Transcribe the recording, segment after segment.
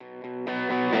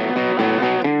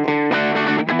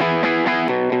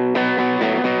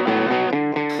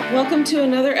welcome to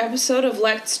another episode of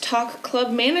Let's Talk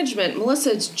Club Management.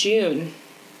 Melissa, it's June.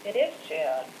 It is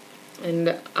June.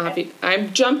 And I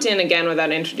jumped in again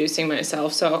without introducing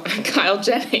myself, so I'm Kyle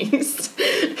Jennings,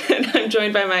 and I'm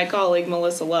joined by my colleague,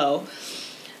 Melissa Lowe.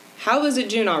 How is it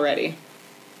June already?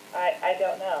 I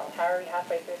don't know. How are we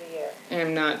halfway through the year?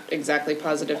 I'm not exactly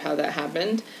positive how that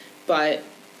happened, but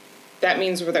that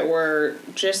means that we're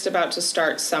just about to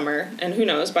start summer, and who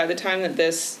knows, by the time that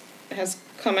this has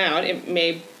come out, it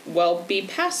may well be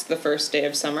past the first day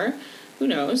of summer. Who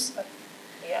knows?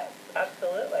 Yes,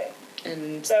 absolutely.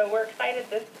 And so we're excited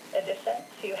this edition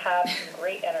to have some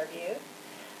great interviews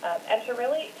and to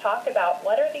really talk about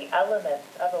what are the elements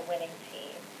of a winning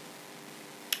team.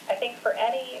 I think for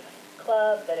any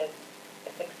club that is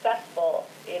successful,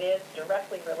 it is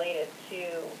directly related to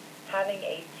having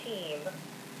a team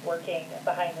working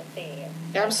behind the scenes.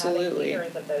 Absolutely. And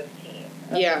having leaders of those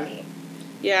teams.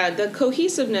 Yeah, the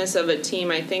cohesiveness of a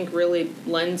team, I think, really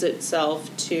lends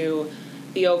itself to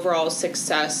the overall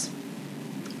success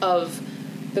of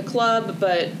the club,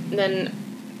 but then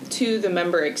to the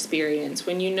member experience.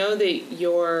 When you know that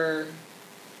your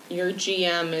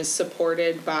GM is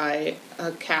supported by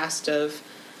a cast of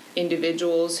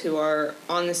individuals who are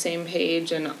on the same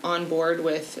page and on board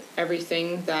with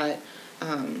everything that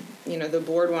the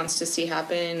board wants to see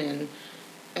happen,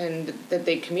 and that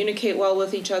they communicate well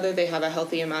with each other, they have a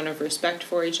healthy amount of respect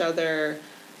for each other.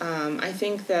 I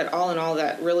think that all in all,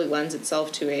 that really lends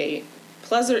itself to a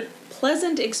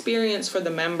pleasant experience for the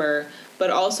member, but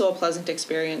also a pleasant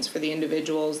experience for the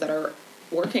individuals that are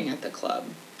working at the club.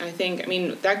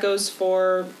 That goes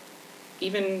for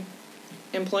even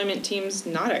employment teams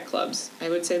not at clubs. I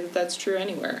would say that that's true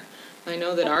anywhere. I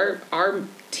know that our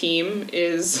team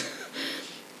is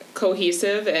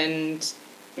cohesive, and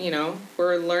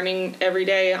we're learning every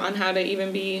day on how to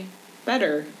even be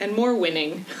better and more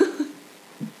winning.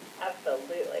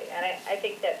 Absolutely. And I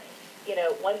think that,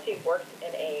 once you've worked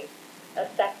in a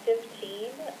effective team,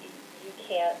 you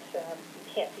can't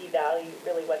devalue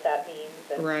really what that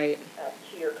means right.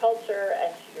 To your culture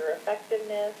and to your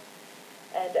effectiveness.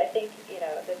 And I think,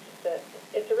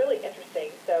 it's a really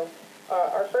interesting. So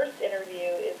our first interview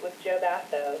is with Joe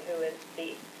Basso, who is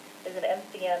an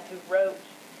MCM who wrote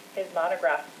his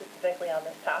monograph specifically on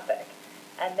this topic.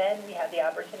 And then we had the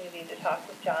opportunity to talk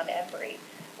with John Embry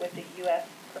with the U.S.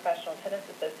 Professional Tennis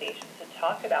Association to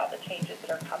talk about the changes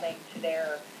that are coming to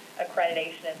their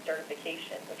accreditation and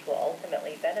certification, which will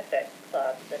ultimately benefit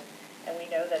clubs. And we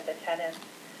know that the tennis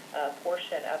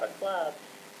portion of a club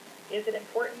is an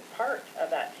important part of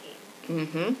that team.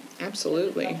 Mm-hmm.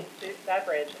 Absolutely. Food,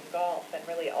 beverage, and golf, and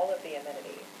really all of the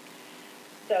amenities.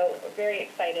 So we're very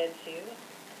excited to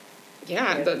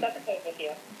with you.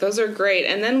 Those are great.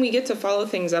 And then we get to follow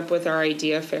things up with our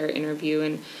Idea Fair interview,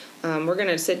 and we're going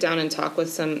to sit down and talk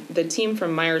with the team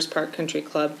from Myers Park Country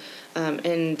Club,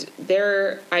 and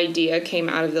their idea came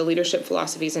out of the Leadership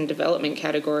Philosophies and Development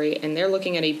category, and they're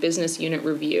looking at a business unit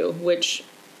review, which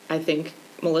I think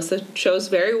Melissa chose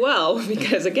very well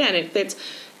because, again, it fits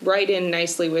right in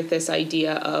nicely with this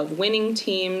idea of winning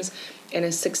teams and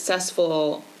a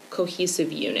successful,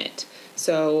 cohesive unit.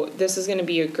 So this is going to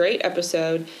be a great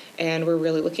episode, and we're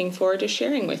really looking forward to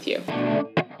sharing with you.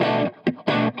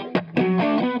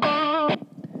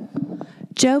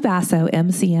 Joe Basso,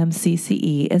 MCM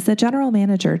CCE, is the General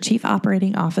Manager, Chief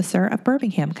Operating Officer of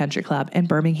Birmingham Country Club in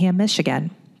Birmingham, Michigan.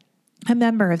 A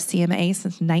member of CMA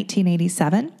since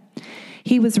 1987,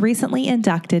 he was recently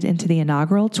inducted into the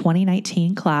inaugural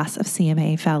 2019 class of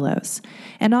CMA Fellows,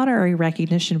 an honorary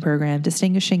recognition program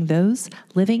distinguishing those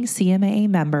living CMA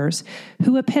members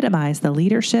who epitomize the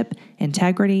leadership,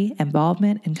 integrity,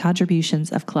 involvement, and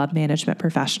contributions of club management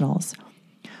professionals.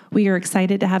 We are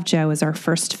excited to have Joe as our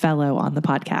first fellow on the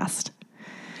podcast.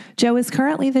 Joe is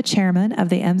currently the chairman of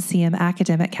the MCM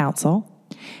Academic Council.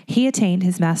 He attained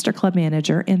his Master Club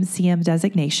Manager MCM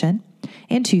designation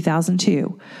in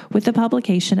 2002 with the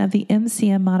publication of the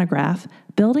MCM monograph,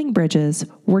 Building Bridges,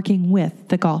 Working with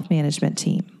the Golf Management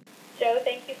Team. Joe,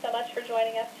 thank you so much for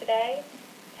joining us today.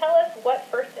 Tell us what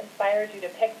first inspired you to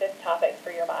pick this topic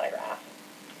for your monograph.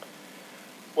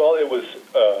 Well, it was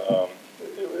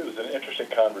an interesting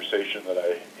conversation that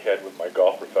I had with my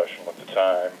golf professional at the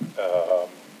time.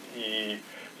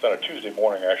 It's on a Tuesday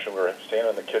morning, actually. We were standing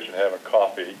in the kitchen having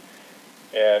coffee,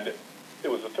 and it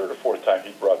was the third or fourth time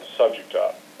he brought the subject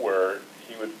up, where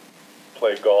he would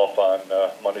play golf on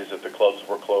Mondays if the clubs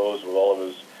were closed with all of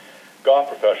his golf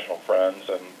professional friends,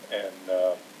 and I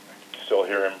can still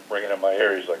hear him ringing in my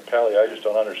ear. He's like, "Pally, I just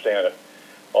don't understand it.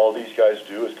 All these guys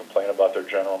do is complain about their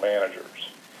general managers."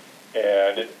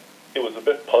 And it was a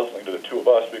bit puzzling to the two of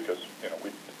us because we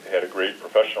had a great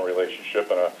professional relationship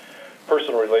and a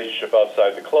personal relationship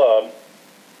outside the club.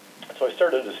 So I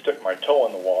started to stick my toe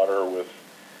in the water with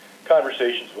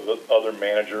conversations with other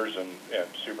managers and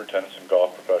superintendents and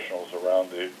golf professionals around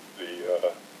the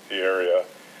area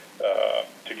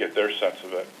to get their sense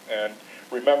of it. And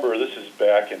remember, this is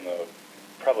back in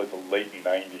probably the late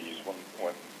 90s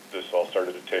when this all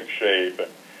started to take shape.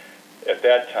 And at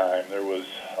that time, there was,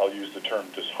 I'll use the term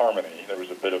disharmony. There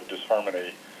was a bit of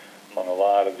disharmony among a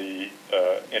lot of the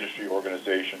industry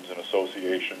organizations and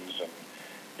associations, and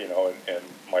and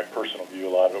my personal view, a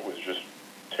lot of it was just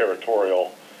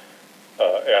territorial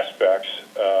aspects,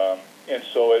 and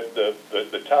so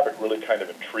the topic really kind of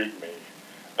intrigued me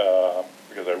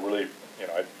because I really,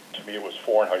 to me, it was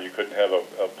foreign how you couldn't have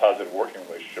a positive working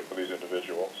relationship with these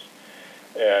individuals,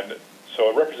 and so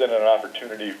it represented an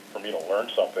opportunity for me to learn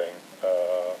something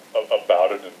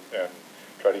about it and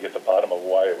try to get the bottom of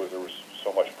why there was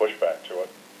so much pushback to it.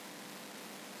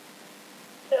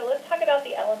 So let's talk about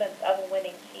the elements of a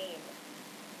winning team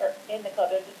or in the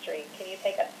club industry. Can you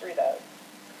take us through those?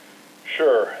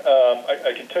 Sure.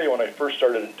 I can tell you when I first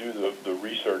started to do the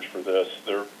research for this,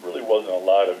 there really wasn't a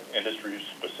lot of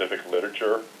industry-specific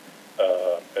literature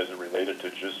as it related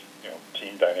to just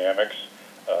team dynamics.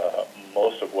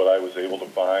 Most of what I was able to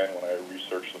find when I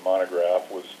researched the monograph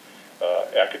was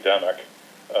academic.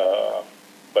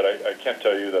 But I can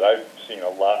tell you that I've seen a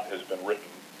lot has been written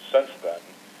since then,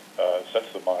 since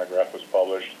the monograph was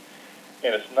published.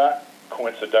 And it's not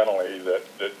coincidentally that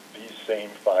these same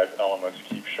 5 elements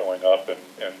keep showing up in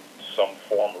some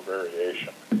form or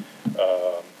variation.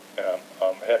 And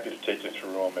I'm happy to take you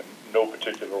through them in no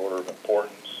particular order of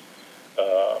importance.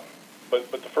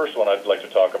 But the first one I'd like to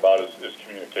talk about is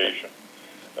communication.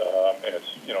 And it's,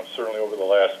 certainly over the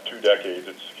last 2 decades,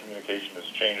 communication has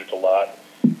changed a lot.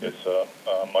 It's a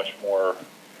much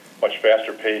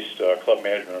faster-paced club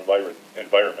management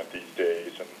environment these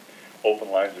days, and open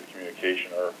lines of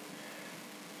communication are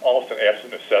almost an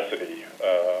absolute necessity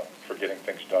for getting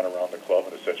things done around the club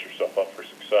and to set yourself up for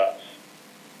success.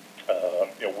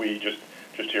 We just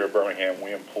here at Birmingham,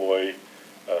 we employ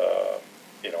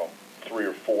 3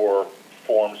 or 4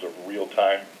 forms of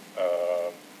real-time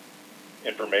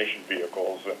information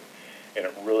vehicles, and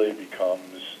it really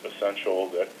becomes essential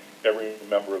that every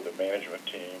member of the management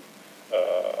team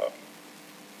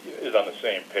is on the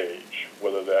same page,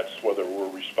 whether we're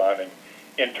responding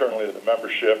internally to the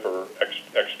membership or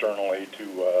externally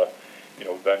to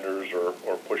vendors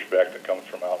or pushback that comes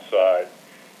from outside.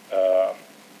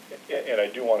 And I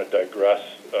do want to digress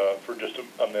for just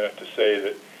a minute to say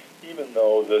that even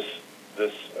though this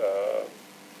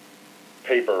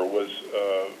paper was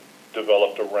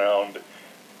developed around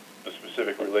the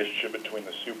specific relationship between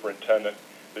the superintendent,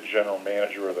 the general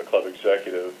manager, or the club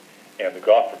executive, and the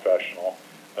golf professional,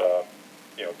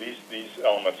 these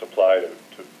elements apply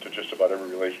to just about every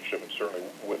relationship, and certainly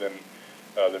within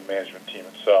the management team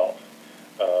itself.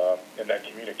 And that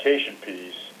communication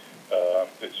piece, I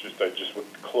just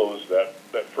would close that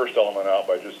first element out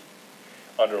by just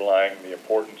underlying the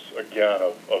importance again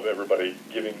of everybody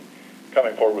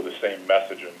coming forward with the same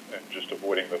message and just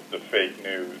avoiding the fake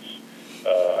news.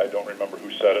 I don't remember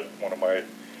who said it. One of my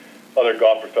other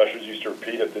golf professors used to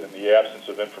repeat it, that in the absence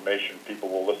of information, people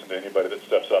will listen to anybody that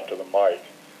steps up to the mic.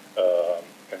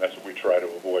 And that's what we try to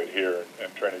avoid here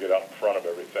and trying to get out in front of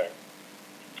everything.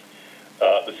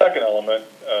 The second element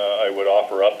I would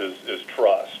offer up is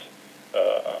trust.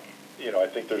 I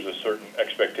think there's a certain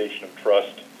expectation of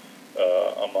trust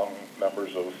among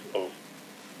members of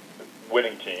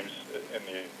winning teams in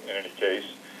any case.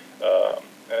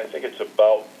 And I think it's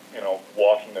about,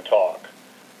 walking the talk.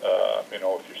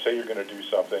 If you say you're going to do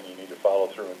something, you need to follow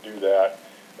through and do that.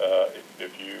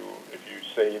 If you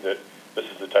say that this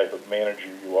is the type of manager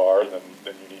you are, then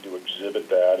you need to exhibit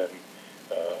that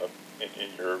in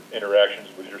your interactions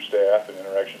with your staff and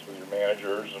interactions with your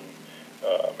managers,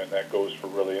 and that goes for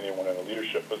really anyone in a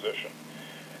leadership position.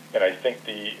 And I think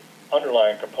the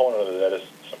underlying component of that is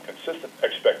some consistent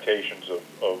expectations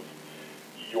of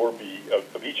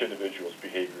each individual's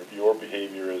behavior. Your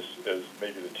behavior as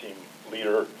maybe the team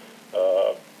leader,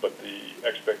 but the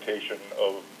expectation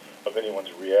of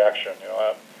anyone's reaction.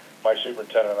 My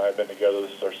superintendent and I have been together.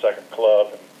 This is our second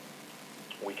club, and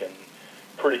we can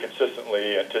pretty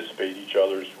consistently anticipate each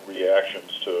other's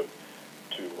reactions to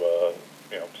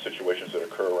situations that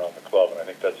occur around the club, and I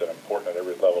think that's important at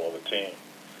every level of the team.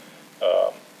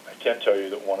 I can tell you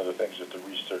that one of the things that the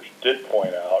research did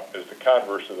point out is the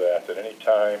converse of that any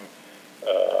time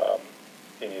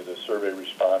any of the survey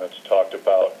respondents talked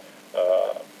about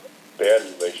bad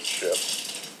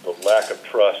relationships, the lack of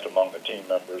trust among the team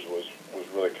members was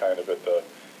really kind of at the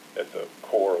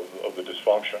core of the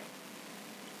dysfunction.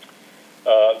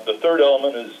 The third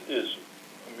element is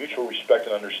mutual respect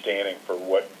and understanding for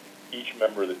what each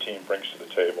member of the team brings to the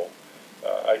table.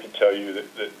 I can tell you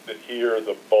that here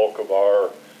the bulk of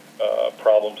our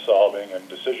problem solving and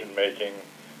decision making,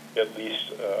 at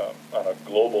least on a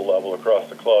global level across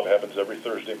the club, happens every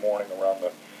Thursday morning around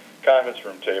the conference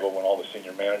room table when all the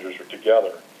senior managers are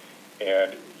together.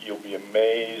 And you'll be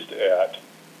amazed at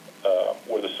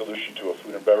where the solution to a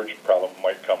food and beverage problem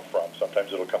might come from.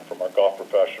 Sometimes it'll come from our golf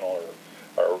professional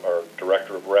or our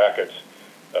director of rackets.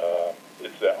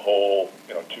 It's that whole,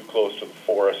 too close to the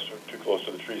forest or too close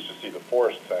to the trees to see the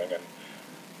forest thing. And,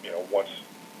 once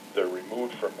they're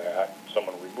removed from that,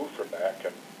 someone removed from that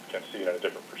can see it in a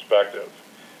different perspective.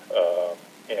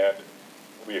 And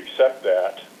we accept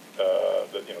that,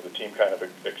 the team kind of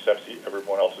accepts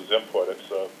everyone else's input.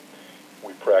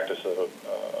 We practice a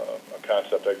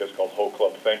concept, I guess, called whole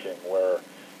club thinking, where,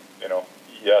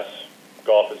 yes,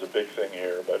 golf is a big thing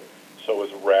here, but so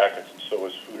is rackets and so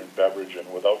is food and beverage,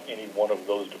 and without any one of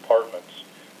those departments,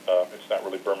 it's not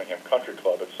really Birmingham Country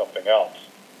Club, it's something else.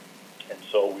 And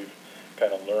so we've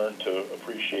kind of learned to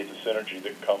appreciate the synergy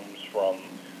that comes from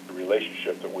the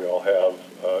relationship that we all have,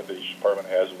 that each department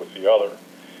has with the other.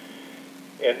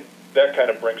 And that kind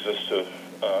of brings us to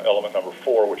element number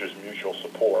 4, which is mutual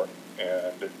support.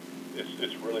 And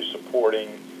it's really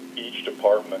supporting each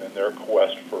department in their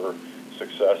quest for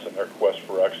success and their quest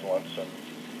for excellence. And,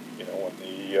 when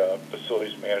the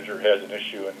facilities manager has an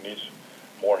issue and needs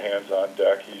more hands on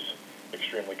deck, he's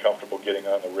extremely comfortable getting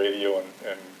on the radio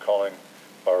and calling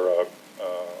our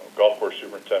golf course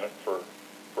superintendent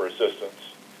for assistance.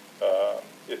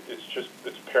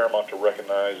 It's paramount to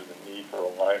recognize the need for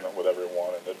alignment with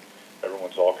everyone, and that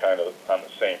everyone's all kind of on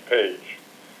the same page.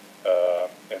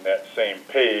 And that same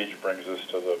page brings us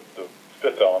to the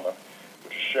 5th element,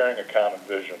 which is sharing a common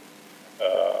vision.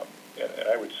 And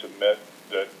I would submit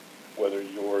that whether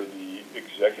you're the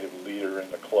executive leader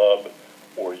in the club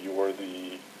or you're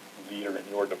the leader in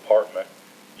your department,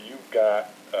 you've got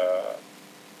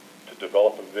to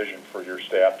develop a vision for your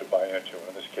staff to buy into.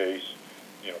 In this case,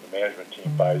 the management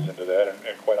team buys into that,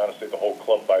 and quite honestly, the whole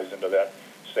club buys into that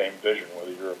same vision,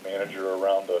 whether you're a manager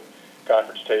around the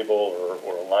conference table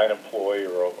or a line employee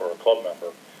or a club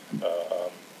member.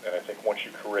 And I think once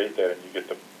you create that and you get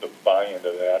the buy-in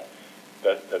to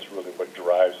that's really what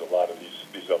drives a lot of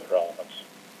these other elements.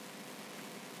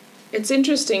 It's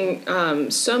interesting.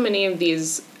 So many of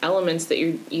these elements that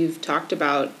you've talked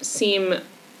about seem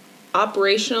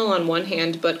operational on one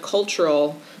hand, but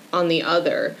cultural on the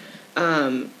other.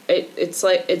 It's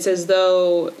as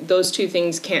though those two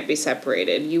things can't be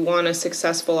separated. You want a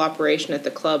successful operation at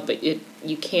the club, but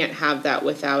you can't have that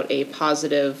without a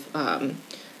positive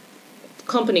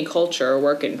company culture or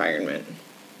work environment.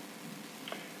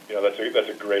 That's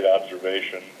a great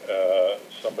observation.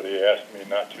 Somebody asked me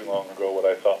not too long ago what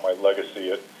I thought my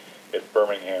legacy at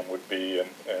Birmingham would be,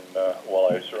 and while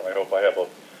I certainly hope I have a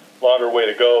longer way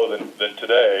to go than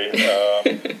today,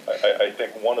 I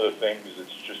think one of the things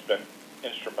that's just been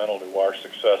instrumental to our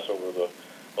success over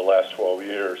the last 12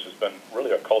 years has been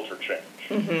really a culture change.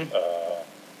 Mm-hmm.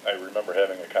 I remember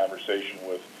having a conversation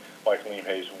with Mike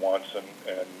Leamhays once,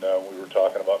 and we were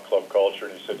talking about club culture,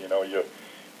 and he said,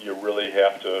 you really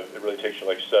have to, it really takes you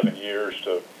like 7 years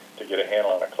to get a handle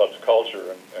on a club's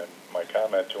culture. And my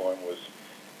comment to him was,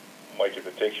 Mike, if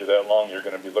it takes you that long, you're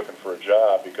going to be looking for a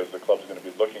job, because the club's going to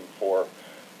be looking for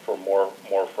more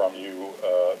from you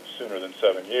sooner than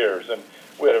 7 years. And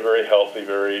we had a very healthy,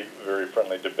 very, very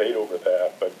friendly debate over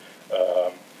that. But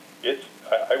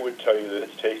I would tell you that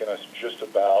it's taken us just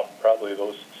about probably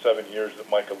those 7 years that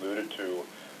Mike alluded to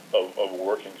of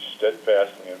working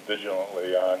steadfastly and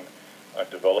vigilantly on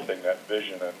developing that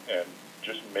vision and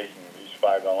just making these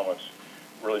 5 elements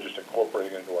really just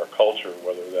incorporating into our culture,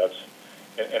 whether that's,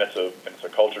 and it's a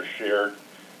culture shared,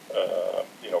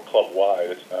 club-wide.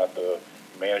 It's not the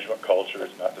management culture,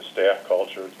 it's not the staff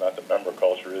culture, it's not the member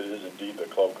culture. It is indeed the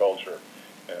club culture,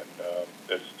 and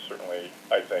it's certainly,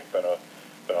 I think, been a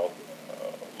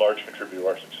large contributor to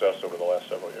our success over the last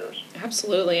several years.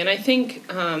 Absolutely, and I think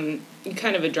you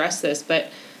kind of addressed this, but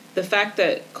the fact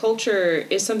that culture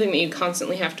is something that you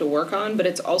constantly have to work on, but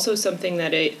it's also something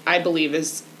that I believe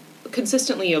is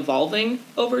consistently evolving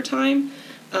over time.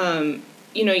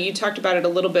 You talked about it a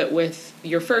little bit with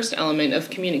your first element of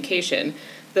communication.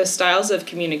 The styles of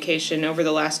communication over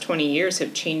the last 20 years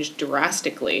have changed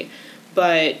drastically,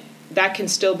 but that can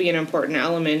still be an important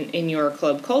element in your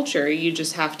club culture. You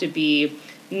just have to be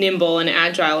nimble and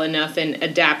agile enough and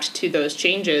adapt to those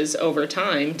changes over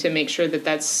time to make sure that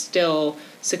that's still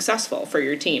successful for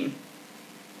your team.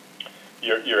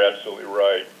 You're absolutely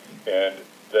right. And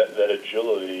that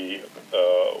agility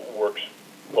works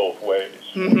both ways.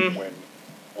 Mm-hmm. When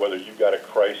whether you got a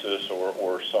crisis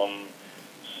or some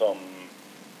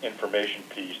information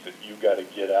piece that you got to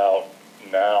get out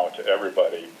now to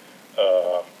everybody,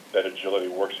 that agility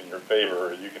works in your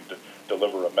favor. You can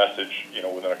deliver a message,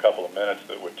 within a couple of minutes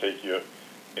that would take you,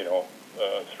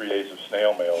 3 days of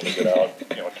snail mail to get out,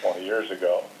 20 years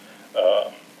ago.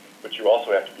 But you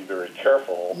also have to be very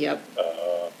careful. Yep.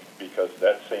 Because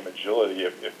that same agility,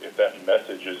 if that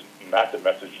message is not the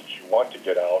message that you want to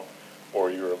get out, or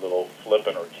you're a little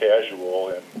flippant or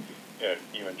casual and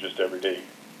even just everyday,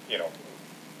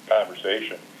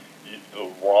 conversation,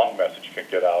 the wrong message can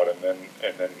get out, and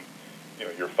then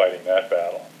you're fighting that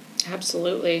battle.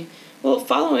 Absolutely. Well,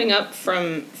 following up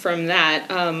from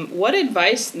that, what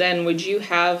advice then would you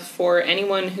have for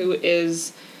anyone who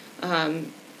is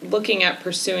looking at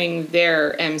pursuing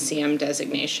their MCM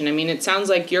designation? I mean, it sounds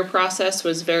like your process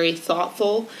was very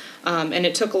thoughtful, and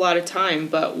it took a lot of time,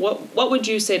 but what would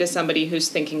you say to somebody who's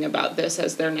thinking about this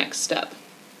as their next step?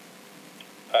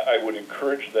 I would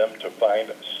encourage them to find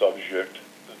a subject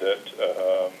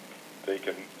that they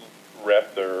can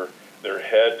wrap their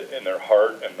head and their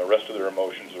heart and the rest of their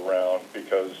emotions around,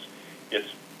 because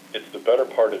it's the better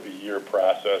part of a year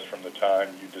process from the time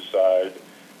you decide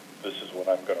this is what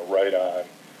I'm going to write on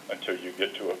until you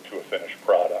get to a finished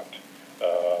product.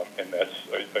 And that's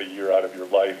a year out of your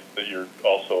life that you're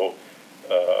also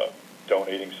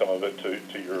donating some of it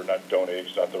to your, not donating,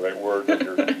 it's not the right word, but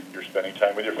you're spending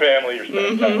time with your family, you're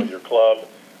spending time with your club,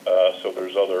 so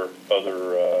there's other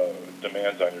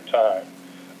demands on your time.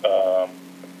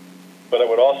 But I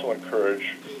would also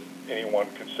encourage anyone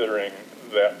considering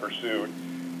that pursuit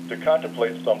to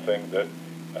contemplate something that,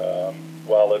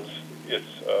 while it's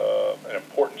an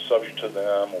important subject to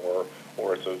them, or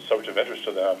it's a subject of interest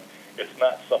to them, it's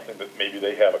not something that maybe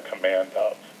they have a command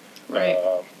of. Right.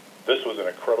 This was an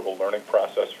incredible learning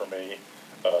process for me.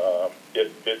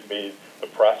 It made the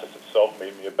process itself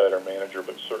made me a better manager,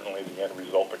 but certainly the end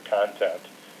result, the content,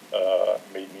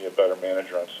 made me a better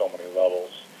manager on so many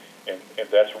levels. And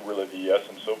that's really the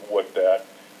essence of what that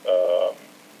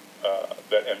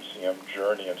MCM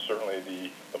journey, and certainly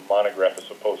the monograph is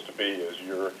supposed to be. Is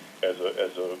you're as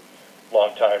a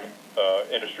longtime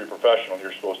industry professional,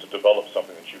 you're supposed to develop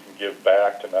something that you can give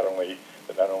back to not only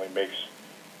makes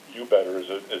you better as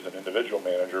an individual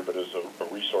manager, but as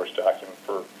a resource document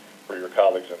for your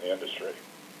colleagues in the industry.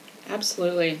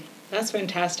 Absolutely. That's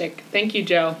fantastic. Thank you,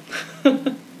 Joe.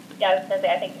 Yeah, I was going to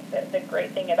say, I think the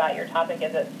great thing about your topic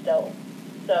is it's still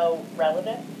so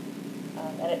relevant,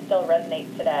 and it still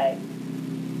resonates today.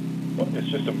 Well, it's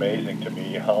just amazing to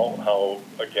me how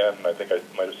again, I think I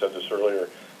might have said this earlier,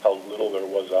 how little there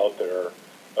was out there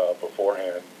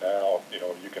beforehand. Now,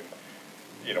 you can,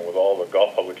 with all the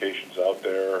golf publications out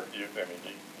there, you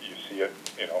see it,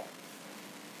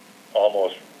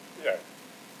 almost,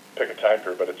 pick a time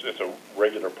period, but it's a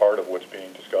regular part of what's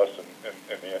being discussed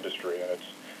in the industry, and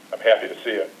I'm happy to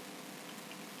see it.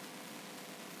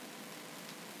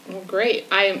 Well, great.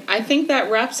 I think that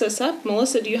wraps us up.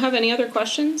 Melissa, do you have any other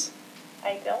questions?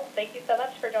 I don't. Thank you so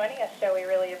much for joining us, Joe. We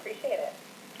really appreciate it.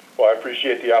 Well, I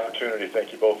appreciate the opportunity.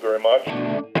 Thank you both very much.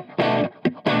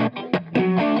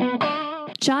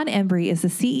 John Embry is the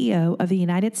CEO of the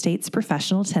United States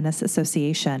Professional Tennis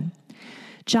Association.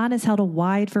 John has held a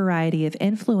wide variety of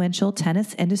influential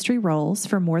tennis industry roles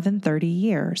for more than 30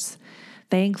 years.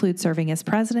 They include serving as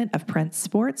president of Prince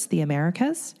Sports the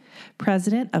Americas,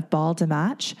 president of Ball de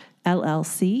Match,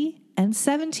 LLC, and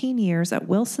 17 years at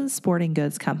Wilson Sporting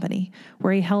Goods Company,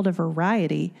 where he held a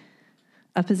variety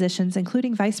of positions,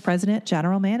 including vice president,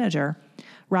 general manager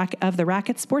of the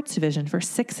Racket Sports Division for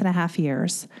 6.5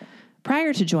 years.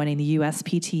 Prior to joining the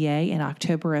USPTA in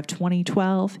October of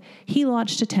 2012, he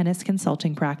launched a tennis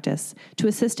consulting practice to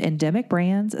assist endemic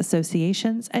brands,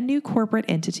 associations, and new corporate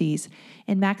entities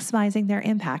in maximizing their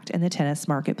impact in the tennis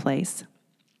marketplace.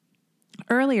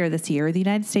 Earlier this year, the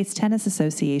United States Tennis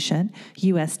Association,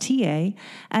 USTA,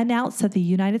 announced that the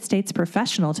United States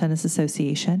Professional Tennis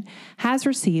Association has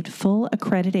received full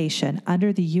accreditation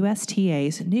under the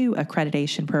USTA's new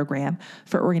accreditation program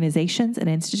for organizations and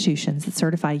institutions that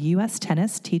certify U.S.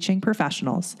 tennis teaching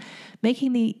professionals,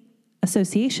 making the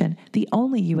association the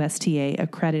only USTA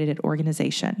accredited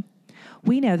organization.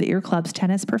 We know that your club's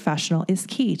tennis professional is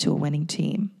key to a winning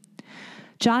team.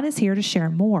 John is here to share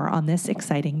more on this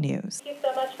exciting news. Thank you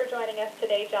so much for joining us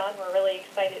today, John. We're really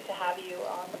excited to have you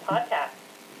on the podcast.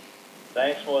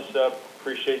 Thanks, Melissa.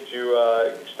 Appreciate you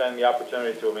extending the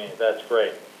opportunity to me. That's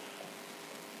great.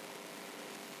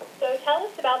 So tell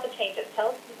us about the changes. Tell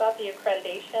us about the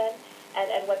accreditation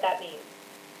and what that means.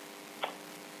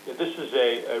 Yeah, this is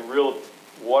a real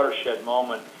watershed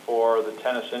moment for the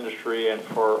tennis industry and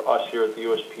for us here at the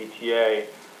USPTA.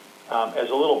 As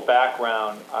a little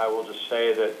background, I will just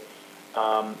say that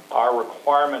our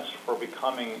requirements for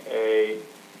becoming a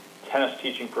tennis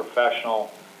teaching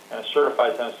professional and a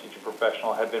certified tennis teaching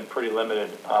professional have been pretty limited.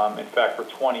 In fact, for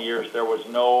 20 years, there was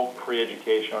no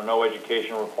pre-education or no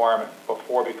education requirement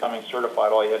before becoming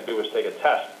certified. All you had to do was take a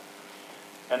test.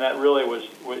 And that really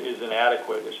is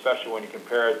inadequate, especially when you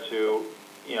compare it to,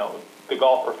 the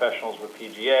golf professionals with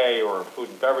PGA or food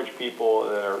and beverage people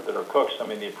that are cooks. I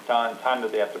mean, the time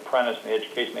that they have to apprentice and the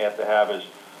education they have to have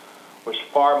was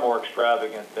far more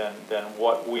extravagant than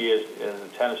what we as the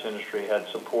tennis industry had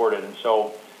supported. And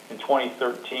so in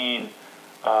 2013,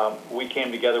 we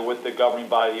came together with the governing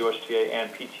body, the USTA,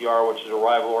 and PTR, which is a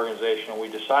rival organization. We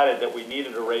decided that we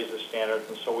needed to raise the standards,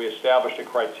 and so we established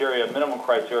a minimum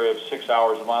criteria of 6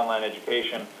 hours of online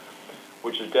education,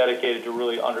 which is dedicated to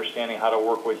really understanding how to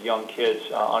work with young kids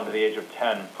under the age of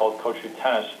 10, called Coach Who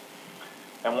Tennis.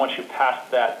 And once you pass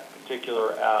that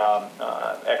particular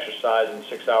exercise in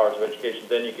 6 hours of education,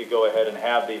 then you could go ahead and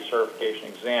have the certification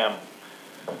exam.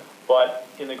 But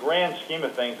in the grand scheme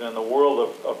of things, and in the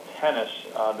world of tennis,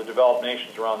 the developed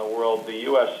nations around the world, the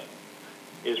U.S.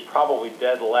 is probably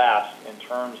dead last in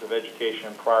terms of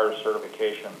education prior to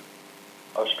certification.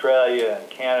 Australia,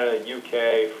 Canada,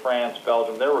 UK, France,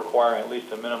 Belgium, they're requiring at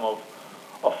least a minimum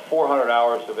of 400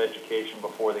 hours of education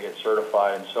before they get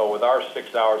certified. And so with our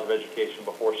 6 hours of education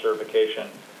before certification,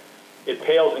 it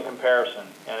pales in comparison,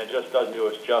 and it just doesn't do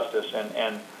us justice.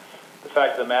 And the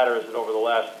fact of the matter is that over the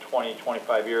last 20,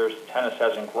 25 years, tennis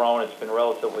hasn't grown. It's been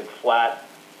relatively flat.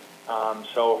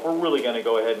 So if we're really going to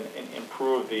go ahead and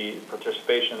improve the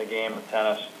participation in the game of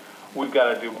tennis, we've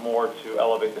got to do more to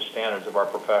elevate the standards of our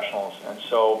professionals. And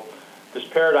so this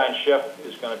paradigm shift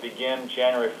is going to begin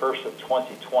January 1st of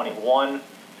 2021.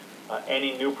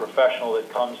 Any new professional that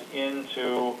comes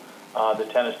into the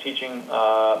tennis teaching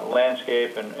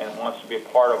landscape and wants to be a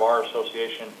part of our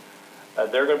association,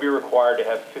 they're going to be required to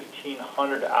have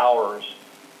 1,500 hours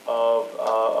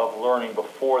of learning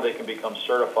before they can become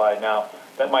certified. Now,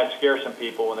 that might scare some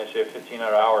people when they say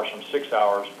 1,500 hours from 6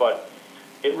 hours, but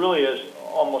it really is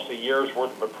almost a year's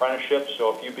worth of apprenticeship.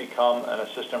 So if you become an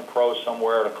assistant pro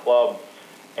somewhere at a club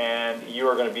and you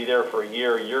are going to be there for a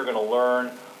year, you're going to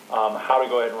learn how to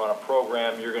go ahead and run a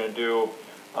program. You're going to do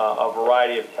a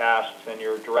variety of tasks, and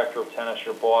your director of tennis,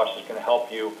 your boss, is going to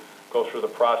help you go through the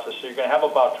process. So you're going to have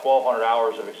about 1,200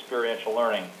 hours of experiential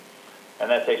learning, and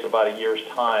that takes about a year's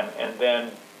time. And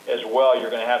then as well,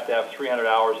 you're going to have 300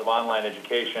 hours of online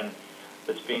education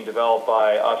that's being developed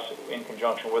by us in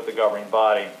conjunction with the governing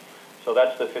body. So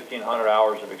that's the 1,500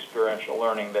 hours of experiential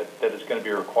learning that is going to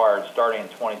be required starting in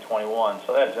 2021.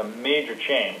 So that is a major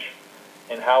change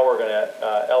in how we're going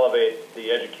to elevate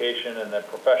the education and the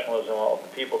professionalism of the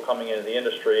people coming into the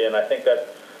industry. And I think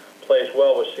that plays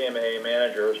well with CMA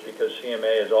managers, because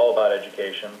CMA is all about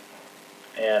education.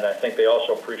 And I think they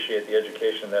also appreciate the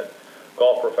education that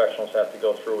golf professionals have to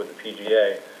go through with the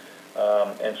PGA.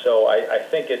 And so I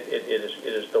think it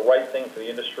is the right thing for the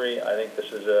industry. I think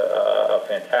this is a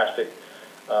fantastic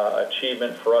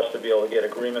achievement for us to be able to get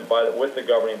agreement with the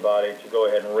governing body to go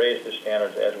ahead and raise the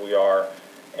standards as we are.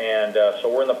 And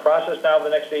so we're in the process now of the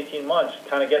next 18 months,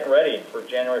 kind of getting ready for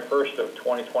January 1st of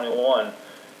 2021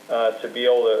 to be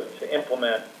able to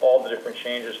implement all the different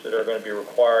changes that are going to be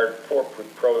required for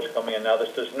pros coming in. Now,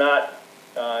 this does not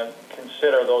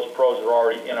consider those pros that are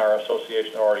already in our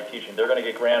association, are already teaching. They're going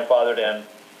to get grandfathered in,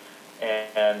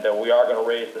 and we are going to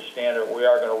raise the standard. We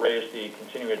are going to raise the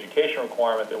continuing education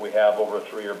requirement that we have over a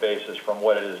 3-year basis from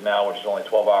what it is now, which is only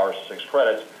 12 hours, 6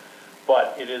 credits.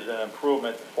 But it is an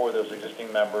improvement for those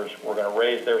existing members. We're going to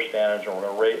raise their standards, and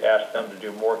we're going to ask them to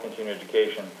do more continuing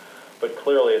education. But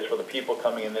clearly, it's for the people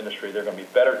coming in the industry. They're going to be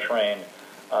better trained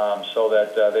so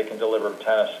that they can deliver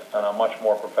tennis in a much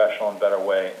more professional and better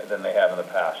way than they have in the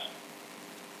past.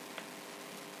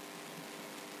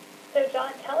 So,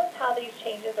 John, tell us how these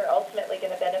changes are ultimately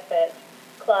going to benefit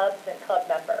clubs and club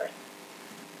members.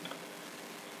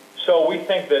 So we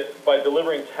think that by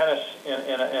delivering tennis in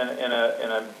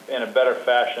a better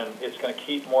fashion, it's going to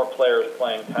keep more players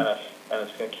playing tennis, and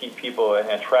it's going to keep people and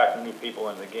attract new people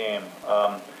into the game.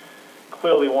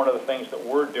 Clearly, one of the things that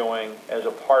we're doing as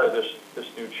a part of this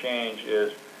new change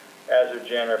is, as of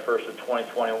January 1st of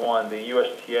 2021, the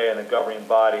USTA and the governing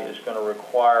body is going to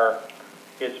require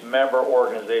its member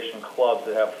organization clubs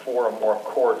that have 4 or more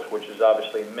courts, which is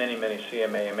obviously many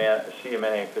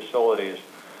CMA facilities,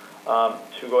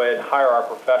 to go ahead and hire our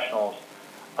professionals.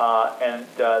 And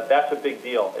that's a big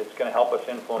deal. It's going to help us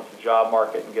influence the job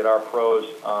market and get our pros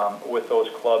with those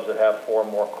clubs that have 4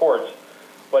 or more courts.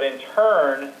 But in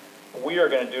turn, we are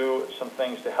going to do some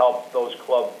things to help those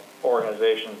club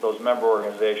organizations, those member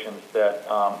organizations that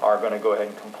are going to go ahead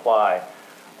and comply.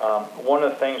 One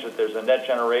of the things that there's a Net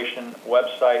Generation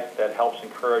website that helps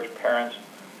encourage parents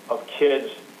of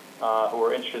kids who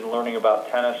are interested in learning about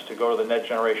tennis to go to the Net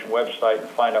Generation website and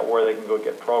find out where they can go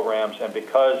get programs. And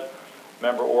because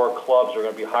member or clubs are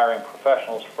going to be hiring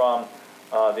professionals from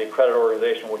the accredited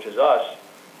organization, which is us,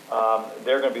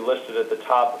 they're going to be listed at the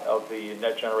top of the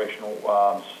Net Generation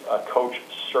coach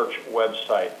search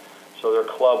website. So their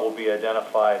club will be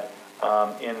identified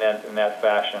in that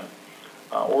fashion.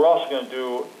 We're also going to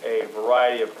do a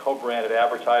variety of co-branded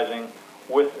advertising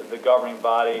with the governing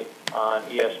body on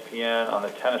ESPN, on the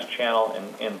Tennis Channel,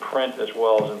 in print as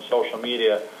well as in social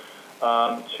media,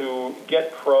 to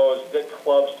get clubs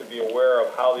to be aware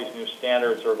of how these new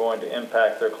standards are going to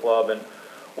impact their club and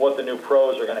what the new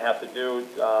pros are going to have to do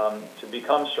to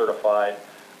become certified.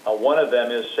 One of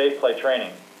them is safe play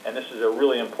training, and this is a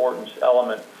really important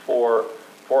element for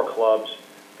clubs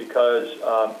because,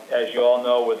 as you all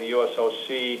know, with the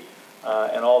USOC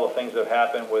and all the things that have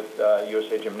happened with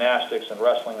USA Gymnastics and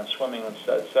wrestling and swimming,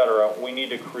 et cetera, we need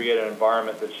to create an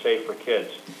environment that's safe for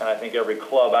kids. And I think every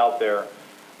club out there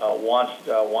wants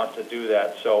to do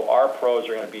that. So our pros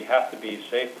are going to have to be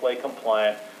safe play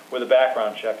compliant with a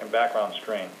background check and background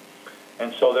screen.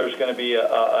 And so there's going to be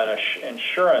an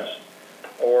insurance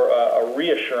or a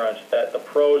reassurance that the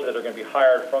pros that are going to be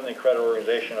hired from the accredited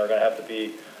organization are going to have to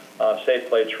be safe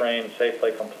play trained, safe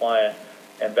play compliant,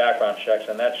 and background checks,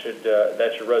 and that should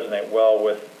resonate well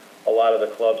with a lot of the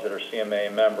clubs that are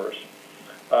CMA members.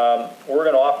 We're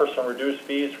going to offer some reduced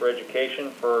fees for education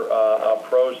for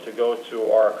pros to go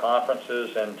to our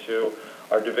conferences and to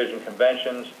our division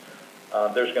conventions.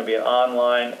 There's going to be an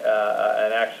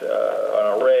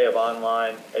array of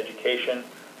online education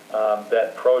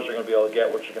that pros are going to be able to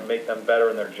get, which are going to make them better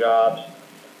in their jobs.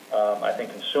 I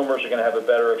think consumers are going to have a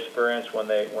better experience when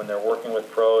they're working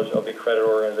with pros of the accredited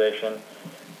organization.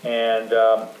 And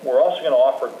we're also going to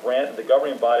offer the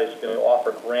governing body is going to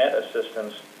offer grant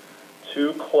assistance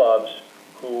to clubs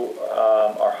who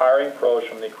are hiring pros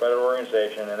from the accredited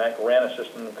organization, and that grant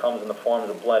assistance comes in the forms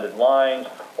of blended lines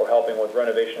or helping with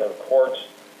renovation of the courts.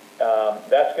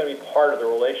 That's going to be part of the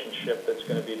relationship that's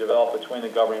going to be developed between the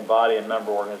governing body and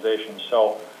member organizations.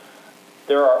 So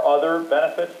there are other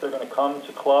benefits that are going to come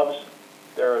to clubs.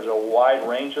 There is a wide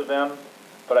range of them,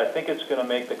 but I think it's going to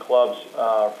make the clubs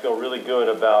feel really good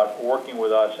about working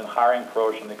with us and hiring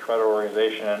pros from the accredited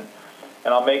organization.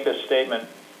 And I'll make this statement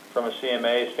from a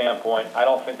CMA standpoint. I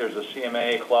don't think there's a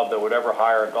CMA club that would ever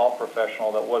hire a golf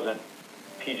professional that wasn't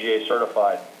PGA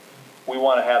certified. We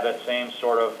want to have that same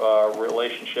sort of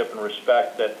relationship and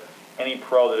respect that any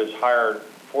pro that is hired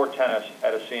for tennis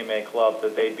at a CMA club,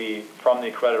 that they be from the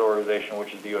accredited organization,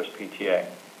 which is the USPTA.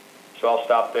 So I'll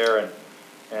stop there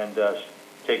and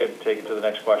take it to the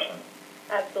next question.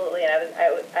 Absolutely, and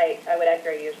I would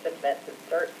echo your sentiments that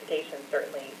certification is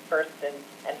certainly first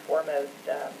and foremost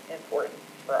important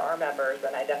for our members,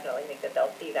 and I definitely think that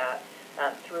they'll see that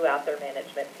throughout their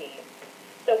management team.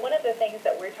 So one of the things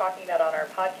that we're talking about on our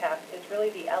podcast is really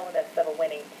the elements of a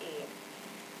winning team.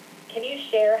 Can you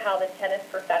share how the tennis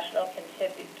professional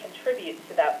contributes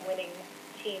to that winning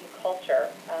team culture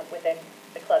within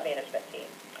the club management team?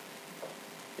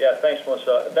 Yeah, thanks,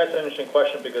 Melissa. That's an interesting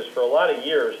question because for a lot of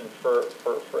years and for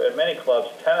at many clubs,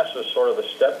 tennis was sort of the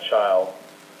stepchild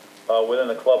within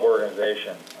the club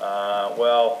organization.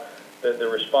 The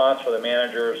response for the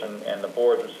managers and the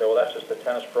boards would say, well, that's just the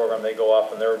tennis program. They go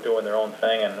off and they're doing their own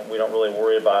thing, and we don't really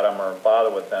worry about them or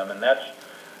bother with them. And that's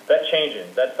changing.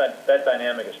 That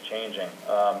dynamic is changing.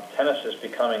 Tennis is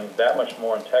becoming that much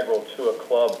more integral to a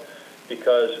club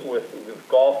because with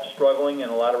golf struggling in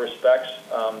a lot of respects,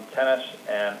 tennis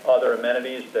and other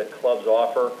amenities that clubs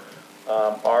offer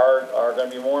are going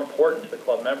to be more important to the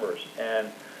club members. And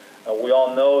we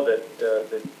all know that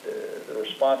the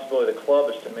responsibility of the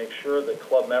club is to make sure that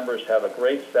club members have a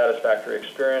great satisfactory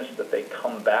experience, that they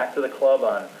come back to the club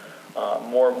on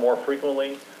more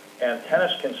frequently, and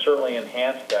tennis can certainly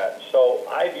enhance that. So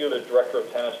I view the director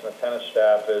of tennis and the tennis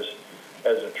staff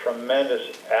as a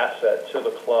tremendous asset to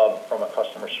the club from a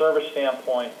customer service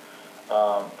standpoint,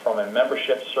 from a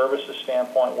membership services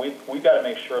standpoint. We've got to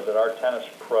make sure that our tennis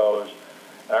pros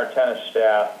and our tennis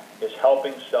staff is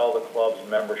helping sell the club's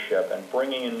membership and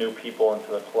bringing in new people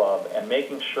into the club and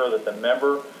making sure that the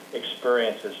member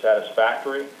experience is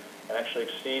satisfactory and actually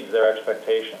exceeds their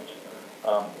expectations.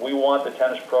 We want the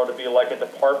tennis pro to be like a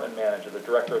department manager, the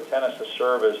director of tennis to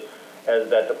serve as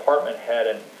that department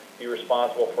head be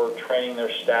responsible for training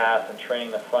their staff and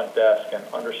training the front desk and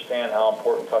understand how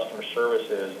important customer service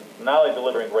is. Not only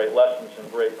delivering great lessons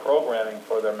and great programming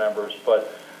for their members,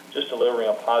 but just delivering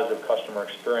a positive customer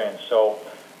experience. So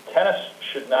tennis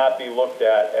should not be looked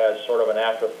at as sort of an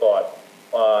afterthought.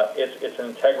 It's an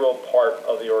integral part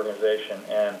of the organization,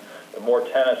 and the more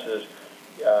tennis is,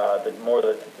 the more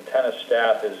the tennis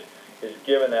staff is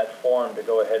given that forum to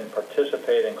go ahead and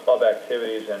participate in club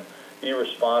activities and be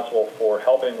responsible for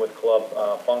helping with club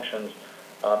functions,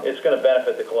 it's going to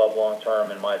benefit the club long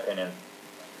term, in my opinion.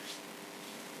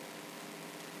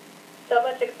 So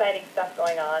much exciting stuff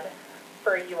going on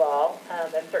for you all,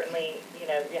 and certainly,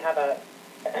 you have a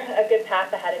good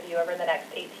path ahead of you over the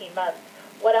next 18 months.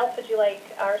 What else would you like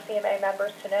our CMA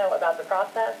members to know about the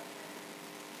process?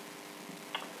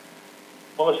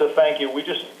 Melissa, thank you. We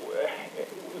just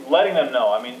letting them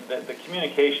know. I mean, the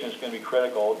communication is going to be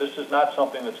critical. This is not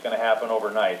something that's going to happen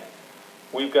overnight.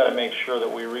 We've got to make sure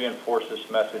that we reinforce this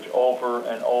message over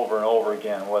and over and over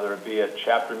again, whether it be at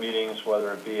chapter meetings,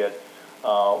 whether it be at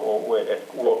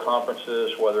world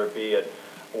conferences, whether it be at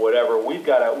whatever. We've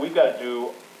got to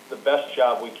do the best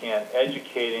job we can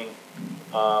educating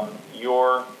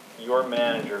your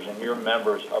managers and your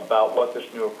members about what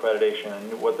this new accreditation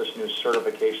and what this new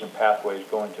certification pathway is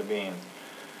going to mean.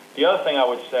 The other thing I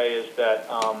would say is that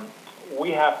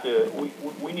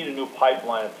we need a new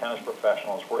pipeline of tennis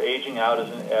professionals. We're aging out as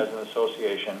an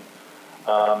association,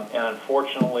 and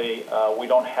unfortunately, we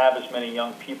don't have as many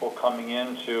young people coming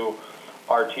into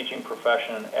our teaching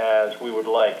profession as we would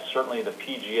like. Certainly, the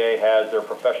PGA has their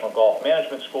professional golf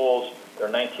management schools. There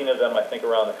are 19 of them, I think,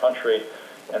 around the country,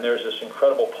 and there's this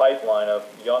incredible pipeline of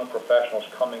young professionals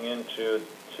coming into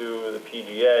the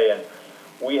PGA, and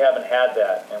we haven't had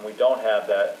that, and we don't have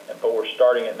that, but we're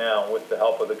starting it now with the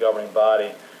help of the governing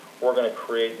body. We're going to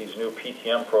create these new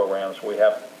PTM programs. We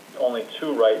have only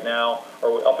 2 right now,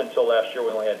 or up until last year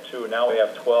we only had 2. Now we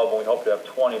have 12, and we hope to have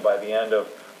 20 by the end of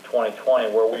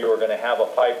 2020, where we are going to have a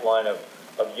pipeline of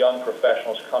young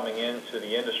professionals coming into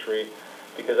the industry,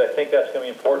 because I think that's going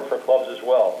to be important for clubs as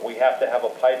well. We have to have a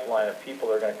pipeline of people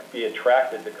that are going to be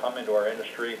attracted to come into our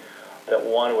industry, that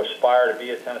want to aspire to be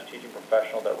a tennis teaching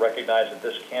professional, that recognize that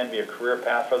this can be a career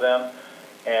path for them.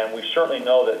 And we certainly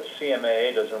know that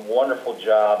CMAA does a wonderful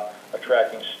job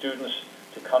attracting students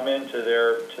to come into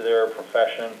their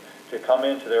profession, to come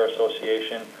into their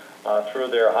association through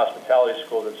their hospitality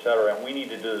schools, et cetera. And we need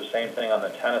to do the same thing on the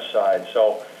tennis side.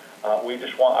 So I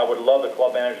would love the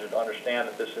club managers to understand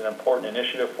that this is an important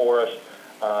initiative for us,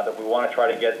 that we want to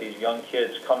try to get these young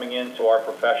kids coming into our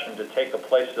profession to take the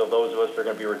places of those of us that are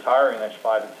going to be retiring in the next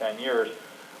 5 to 10 years.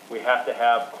 We have to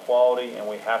have quality, and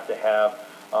we have to have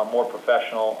more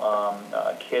professional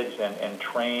kids and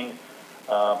trained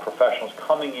professionals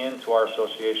coming into our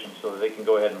association so that they can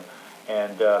go ahead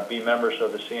and be members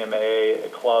of the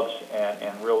CMAA clubs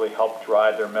and really help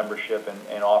drive their membership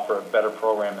and offer a better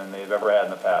program than they've ever had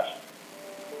in the past.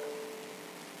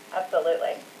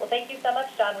 Absolutely. Well, thank you so much,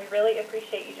 John. We really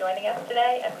appreciate you joining us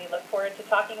today, and we look forward to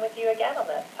talking with you again on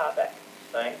this topic.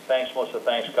 Thanks, Melissa.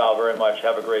 Thanks, Kyle, very much.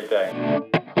 Have a great day.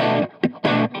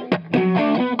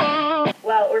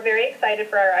 Well, we're very excited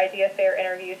for our Idea Fair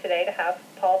interview today to have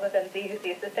Paul Mavenzi, who's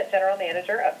the Assistant General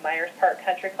Manager of Myers Park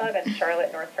Country Club in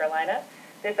Charlotte, North Carolina.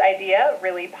 This idea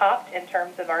really popped in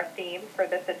terms of our theme for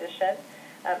this edition,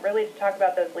 really to talk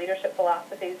about those leadership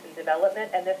philosophies and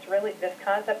development, and this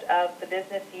concept of the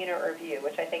business unit review,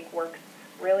 which I think works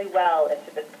really well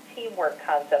into this teamwork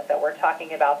concept that we're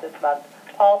talking about this month.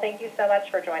 Paul, thank you so much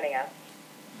for joining us.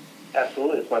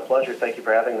 Absolutely. It's my pleasure. Thank you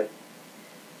for having me.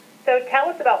 So tell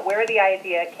us about where the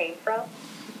idea came from.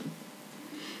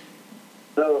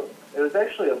 So it was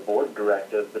actually a board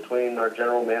directive between our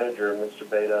general manager, Mr.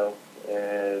 Beto,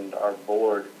 and our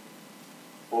board.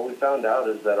 What we found out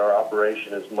is that our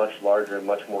operation is much larger and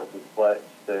much more complex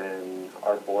than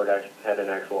our board had an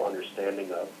actual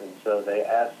understanding of. And so they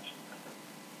asked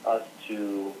us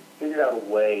to figure out a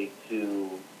way to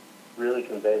really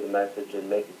convey the message and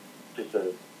make it just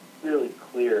a really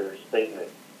clear statement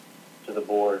to the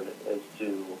board as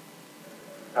to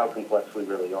how complex we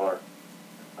really are.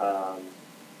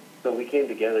 So we came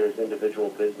together as individual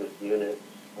business units.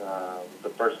 The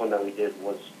first one that we did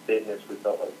was fitness. We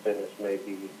felt like fitness may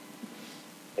be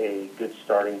a good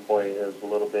starting point. It was a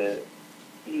little bit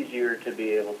easier to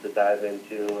be able to dive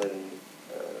into and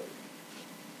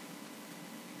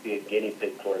be a guinea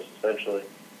pig for us, essentially.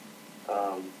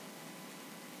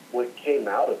 What came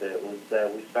out of it was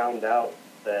that we found out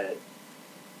that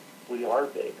we are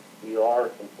big, we are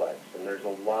complex, and there's a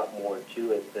lot more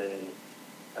to it than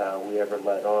we ever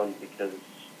let on, because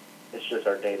it's just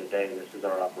our day-to-day, and this is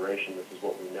our operation. This is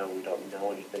what we know. We don't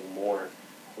know anything more.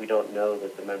 We don't know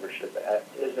that the membership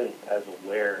isn't as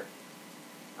aware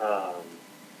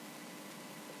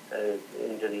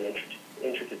into the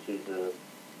intricacies of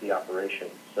the operation.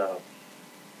 So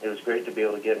it was great to be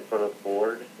able to get in front of the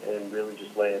board and really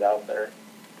just lay it out there.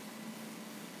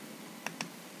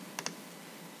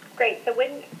 Great. So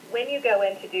when you go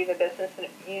in to do the business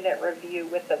unit review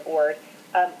with the board,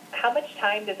 how much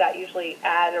time does that usually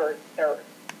add, or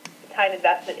time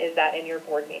investment is that in your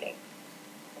board meeting?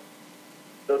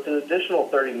 So it's an additional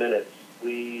 30 minutes.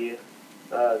 We,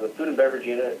 the food and beverage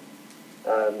unit,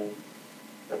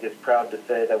 I guess proud to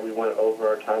say that we went over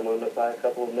our time limit by a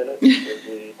couple of minutes, as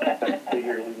we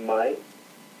figured we might.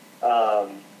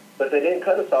 But they didn't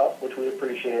cut us off, which we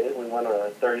appreciated. We went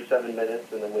on 37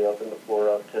 minutes, and then we opened the floor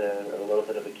up to a little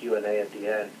bit of a Q&A at the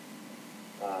end.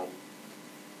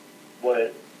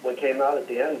 What came out at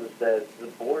the end was that the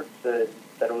board said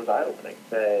that it was eye-opening,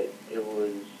 that it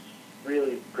was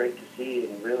really great to see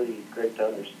and really great to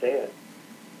understand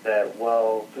that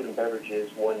while food and beverage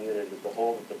is one unit as a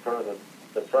whole, at the front of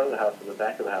the house and the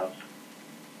back of the house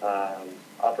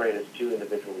operate as two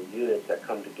individual units that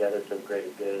come together for the greater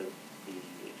good of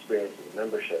the experience of the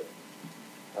membership.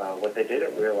 What they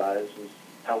didn't realize was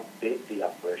how big the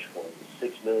operation was. It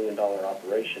was a $6 million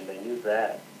operation. They knew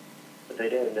that. But they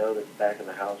didn't know that the back of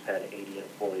the house had 80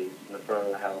 employees and the front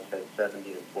of the house had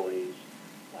 70 employees.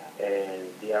 And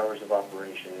the hours of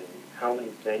operation and how many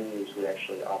venues we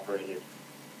actually operated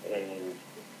and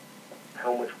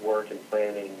how much work and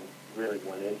planning really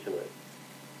went into it.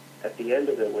 At the end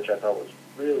of it, which I thought was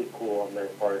really cool on their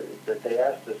part, is that they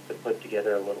asked us to put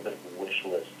together a little bit of a wish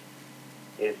list.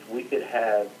 If we could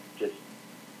have just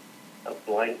a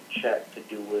blank check to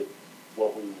do with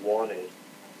what we wanted,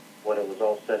 when it was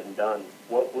all said and done,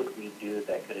 what would we do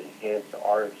that could enhance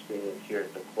our experience here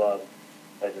at the club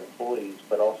as employees,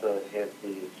 but also enhance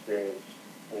the experience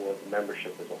for the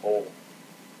membership as a whole?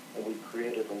 And we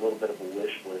created a little bit of a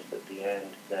wish list at the end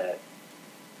that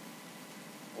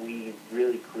we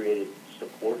really created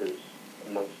supporters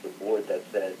amongst the board that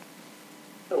said,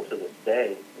 still to this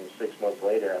day, 6 months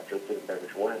later after food and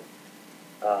beverage went,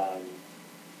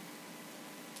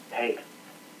 hey,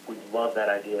 we love that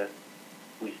idea.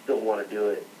 We still want to do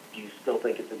it. Do you still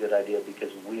think it's a good idea?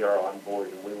 Because we are on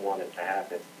board and we want it to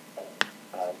happen.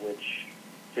 Which,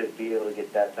 to be able to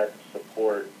get that type of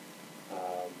support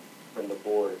from the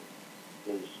board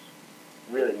was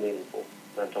really meaningful,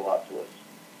 meant a lot to us.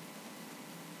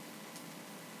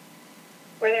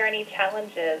 Were there any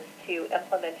challenges to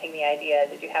implementing the idea?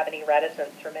 Did you have any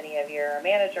reticence from any of your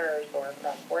managers or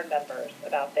from board members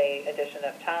about the addition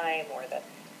of time or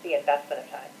the investment of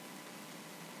time?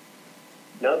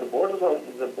 No, the board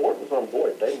was on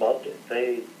board. They loved it.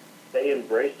 They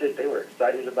embraced it. They were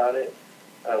excited about it.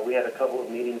 We had a couple of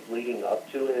meetings leading up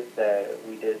to it that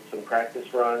we did some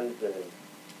practice runs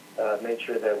and made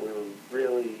sure that we were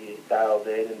really dialed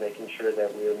in and making sure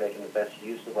that we were making the best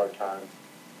use of our time.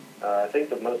 I think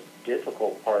the most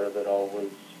difficult part of it all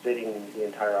was fitting the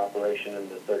entire operation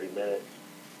into 30 minutes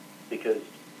because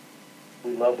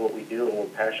we love what we do and we're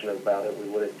passionate about it. We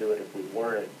wouldn't do it if we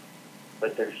weren't.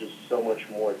 But there's just so much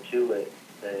more to it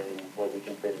than what we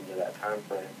can fit into that time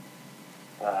frame.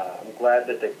 I'm glad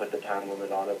that they put the time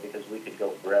limit on it because we could go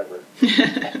forever.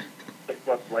 6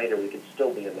 months later, we could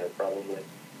still be in there probably.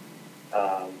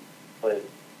 But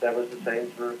that was the same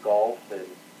for golf and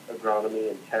agronomy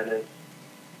and tennis.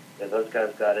 And those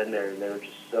guys got in there and they were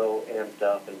just so amped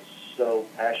up and so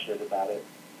passionate about it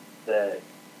that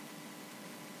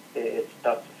it's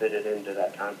tough to fit it into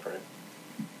that time frame.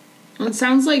 Well, it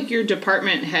sounds like your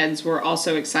department heads were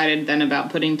also excited then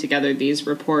about putting together these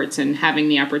reports and having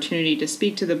the opportunity to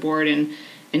speak to the board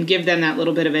and give them that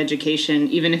little bit of education,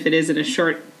 even if it is in a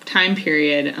short time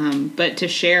period, but to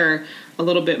share a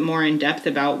little bit more in depth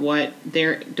about what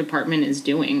their department is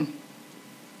doing.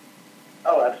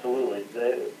 Oh, absolutely.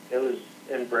 It was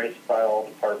embraced by all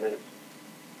departments.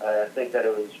 I think that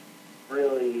it was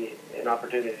really an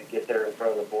opportunity to get there in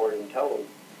front of the board and tell them,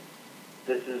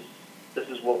 this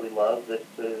is what we love. This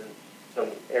is some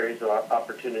areas of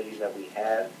opportunity that we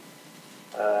have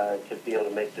to be able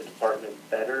to make the department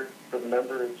better for the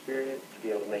member experience, to be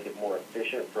able to make it more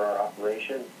efficient for our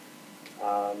operation.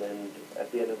 And at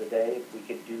the end of the day, if we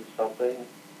could do something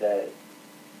that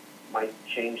might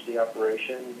change the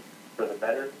operation for the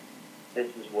better,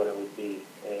 this is what it would be.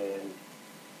 And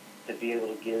to be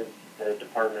able to give the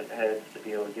department heads, to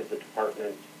be able to give the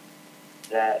department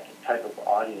that type of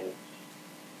audience,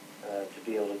 to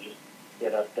be able to just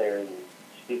get up there and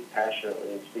speak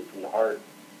passionately and speak from the heart,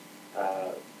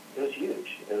 it was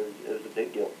huge. It was a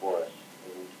big deal for us.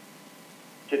 And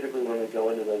typically when we go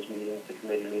into those meetings, the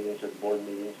committee meetings or board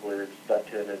meetings, we're stuck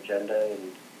to an agenda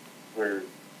and we're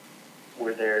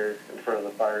there in front of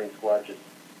the firing squad just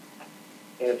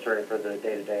answering for the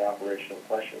day-to-day operational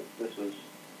questions. This was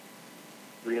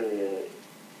really an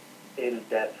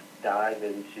in-depth dive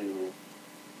into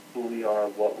who we are,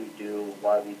 what we do,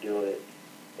 why we do it,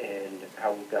 and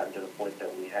how we've gotten to the point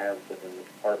that we have within the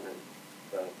department.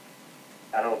 So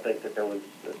I don't think that there was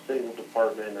a single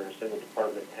department or a single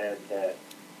department head that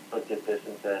looked at this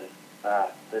and said,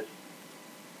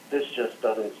 this just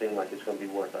doesn't seem like it's going to be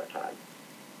worth our time.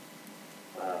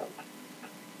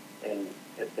 And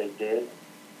if they did,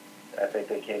 I think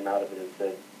they came out of it and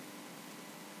said,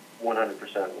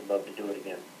 100% would love to do it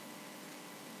again.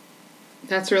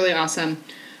 That's really awesome.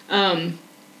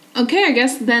 Okay, I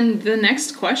guess then the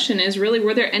next question is really,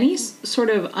 were there any sort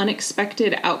of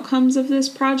unexpected outcomes of this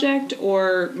project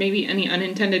or maybe any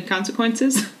unintended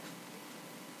consequences?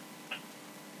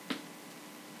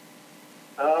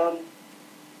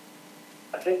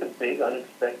 I think the big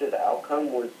unexpected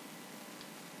outcome was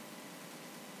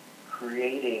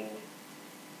creating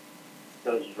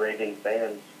those raving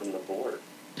fans from the board.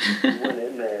 We went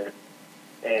in there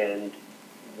and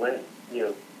went,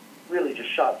 really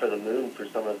just shot for the moon for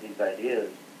some of these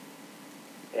ideas.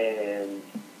 And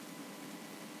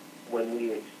when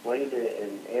we explained it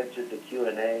and answered the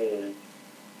Q&A and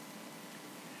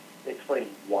explained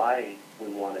why we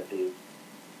wanted to,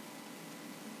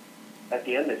 at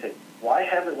the end they said, why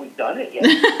haven't we done it yet?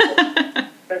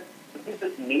 Let's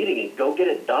this meeting and go get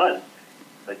it done.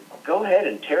 Like, go ahead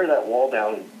and tear that wall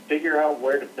down and figure out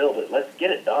where to build it. Let's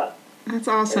get it done. That's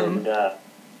awesome. And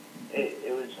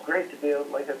it was great to be,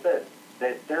 like I said,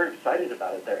 they're excited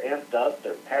about it. They're amped up.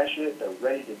 They're passionate. They're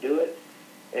ready to do it.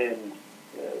 And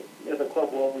the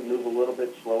club will always move a little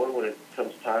bit slower when it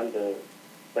comes time to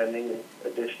spending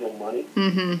additional money.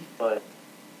 Mm-hmm. But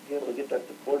being able to get that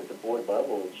support at the board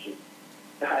level is just,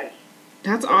 guys.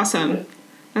 That's awesome.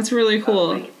 That's really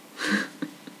cool.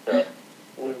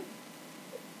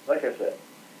 Like I said,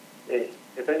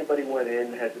 if anybody went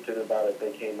in hesitant about it,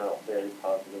 they came out very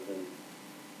positive, and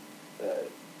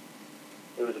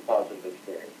it was a positive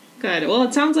experience. Good. Well,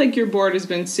 it sounds like your board has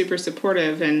been super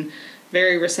supportive and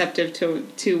very receptive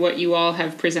to what you all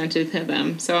have presented to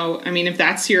them. So, I mean, if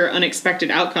that's your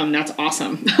unexpected outcome, that's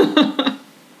awesome.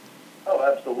 Oh,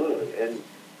 absolutely. And,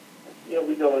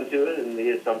 we go into it, and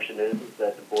the assumption is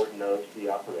that the board knows the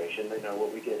operation. They know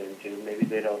what we get into. Maybe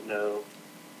they don't know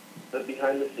the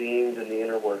behind the scenes and the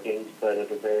inner workings, but at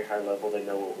a very high level, they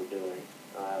know what we're doing.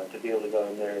 To be able to go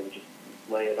in there and just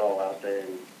lay it all out there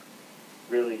and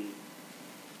really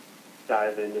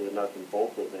dive into the nuts and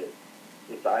bolts of it,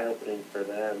 it's eye-opening for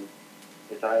them.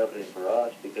 It's eye-opening for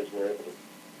us because we're able to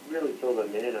really fill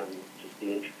them in on just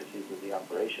the intricacies of the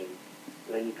operation.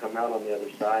 And then you come out on the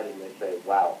other side and they say,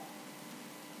 wow,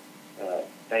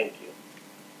 thank you.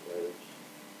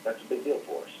 That's a big deal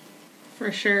for us.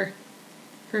 For sure.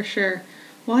 For sure.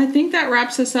 Well, I think that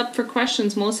wraps us up for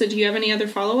questions. Melissa, do you have any other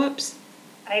follow-ups?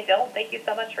 I don't. Thank you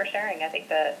so much for sharing. I think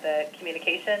the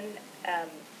communication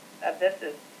of this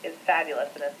is fabulous,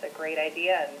 and it's a great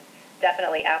idea and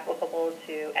definitely applicable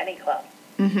to any club.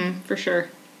 Mm-hmm, for sure.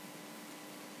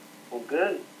 Well,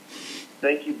 good.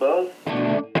 Thank you both.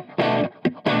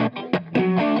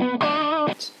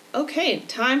 Okay,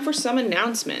 time for some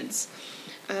announcements.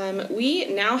 We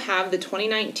now have the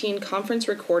 2019 conference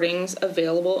recordings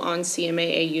available on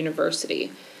CMAA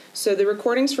University. So the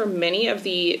recordings for many of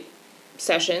the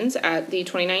sessions at the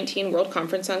 2019 World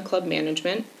Conference on Club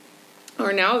Management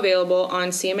are now available on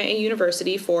CMAA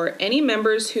University for any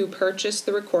members who purchased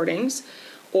the recordings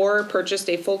or purchased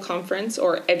a full conference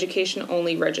or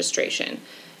education-only registration.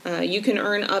 You can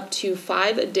earn up to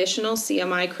 5 additional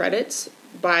CMI credits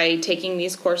by taking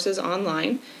these courses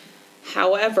online.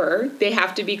 However, they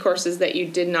have to be courses that you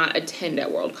did not attend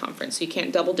at World Conference, so you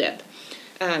can't double dip.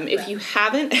 If you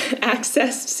haven't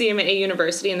accessed CMAA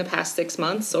University in the past 6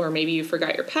 months, or maybe you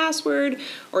forgot your password,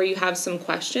 or you have some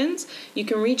questions, you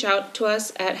can reach out to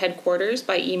us at headquarters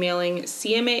by emailing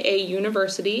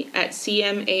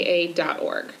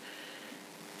cmaauniversity@cmaa.org.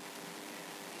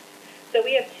 So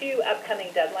we have 2 upcoming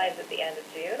deadlines at the end of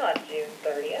June, on June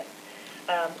 30th,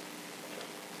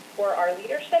 for our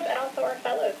leadership and also our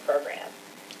fellows program.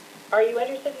 Are you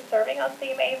interested in serving on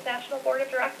CMA's National Board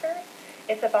of Directors?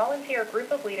 It's a volunteer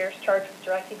group of leaders charged with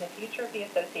directing the future of the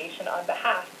association on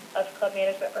behalf of club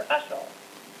management professionals.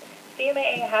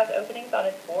 CMAA has openings on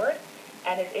its board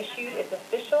and has issued its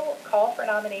official call for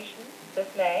nominations this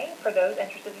May for those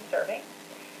interested in serving.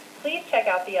 Please check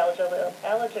out the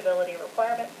eligibility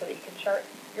requirements so that you can chart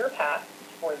your path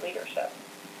to board leadership.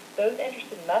 Those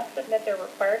interested must submit their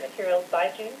required materials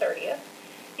by June 30th.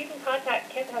 You can contact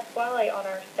Kim Pasquale on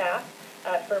our staff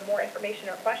for more information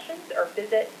or questions, or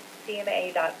visit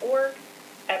cma.org.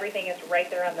 Everything is right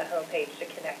there on the homepage to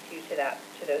connect you to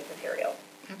those materials.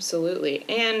 Absolutely.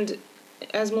 And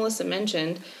as Melissa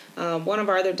mentioned, one of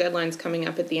our other deadlines coming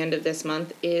up at the end of this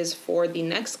month is for the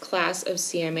next class of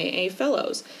CMAA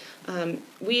Fellows.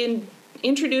 We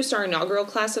introduced our inaugural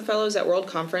class of Fellows at World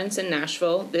Conference in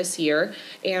Nashville this year,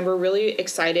 and we're really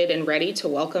excited and ready to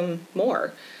welcome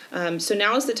more. So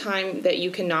now is the time that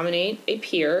you can nominate a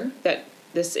peer that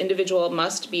this individual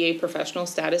must be a professional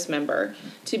status member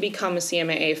to become a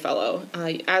CMAA Fellow.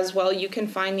 As well, you can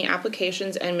find the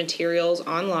applications and materials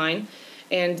online,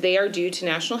 and they are due to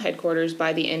national headquarters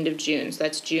by the end of June. So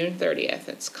that's June 30th.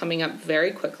 It's coming up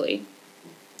very quickly.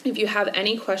 If you have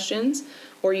any questions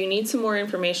or you need some more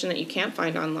information that you can't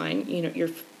find online,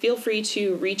 feel free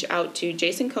to reach out to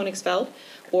Jason Koenigsfeld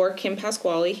or Kim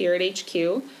Pasquale here at HQ,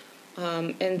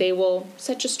 and they will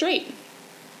set you straight.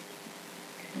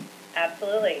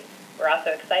 Absolutely. We're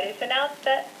also excited to announce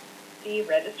that the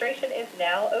registration is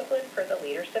now open for the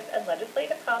Leadership and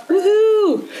Legislative Conference.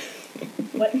 Woohoo!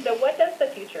 So what does the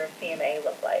future of CMA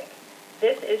look like?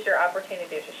 This is your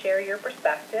opportunity to share your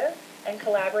perspective and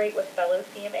collaborate with fellow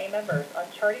CMA members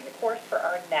on charting the course for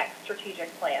our next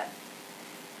strategic plan.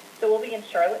 So we'll be in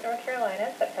Charlotte, North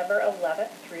Carolina, September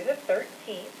 11th through the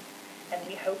 13th, and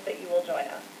we hope that you will join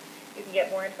us. You can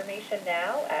get more information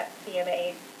now at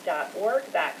cma.org/LLC.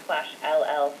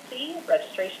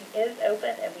 Registration is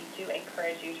open, and we do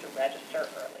encourage you to register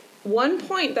early. One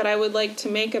point that I would like to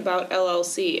make about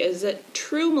LLC, is it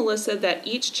true, Melissa, that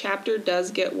each chapter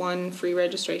does get one free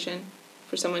registration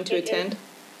for someone to attend?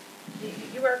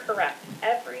 You are correct.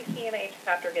 Every CMA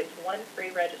chapter gets one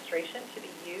free registration to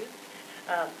be used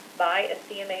by a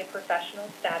CMA professional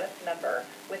status member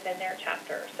within their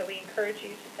chapter. So we encourage you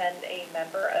to send a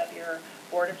member of your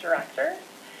board of directors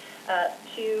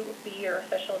to be your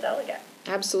official delegate.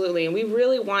 Absolutely, and we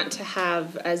really want to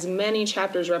have as many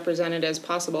chapters represented as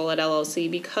possible at LLC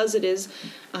because it is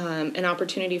an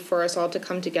opportunity for us all to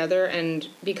come together, and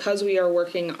because we are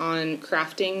working on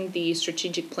crafting the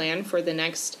strategic plan for the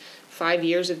next 5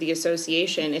 years of the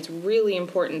association, it's really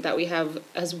important that we have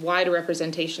as wide a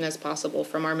representation as possible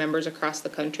from our members across the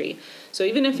country. So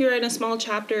even if you're in a small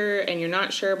chapter and you're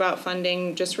not sure about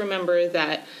funding, just remember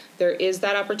that there is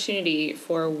that opportunity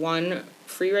for one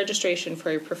free registration for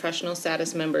a professional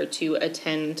status member to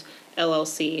attend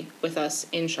LLC with us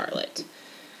in Charlotte.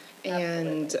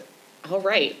 And all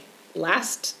right,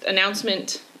 last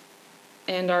announcement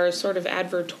and our sort of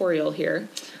advertorial here.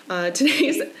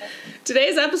 Today's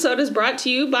episode is brought to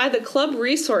you by the Club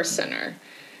Resource Center.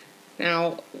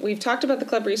 Now, we've talked about the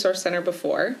Club Resource Center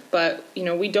before, but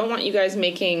we don't want you guys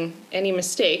making any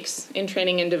mistakes in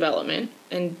training and development.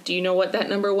 And do you know what that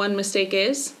number one mistake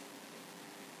is?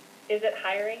 Is it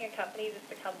hiring a company just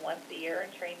to come once a year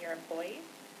and train your employees?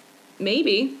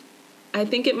 Maybe. I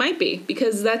think it might be,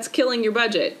 because that's killing your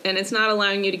budget, and it's not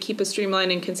allowing you to keep a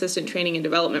streamlined and consistent training and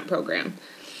development program.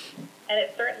 And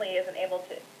it certainly isn't able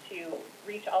to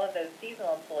reach all of those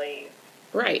seasonal employees.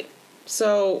 Right.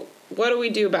 So what do we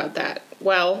do about that?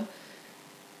 Well,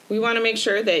 we want to make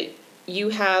sure that you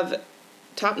have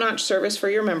top-notch service for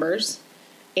your members,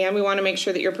 and we want to make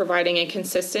sure that you're providing a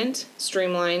consistent,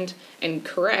 streamlined, and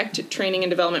correct training and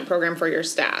development program for your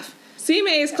staff.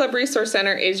 CMA's Club Resource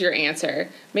Center is your answer.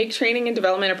 Make training and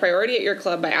development a priority at your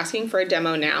club by asking for a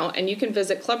demo now, and you can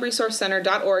visit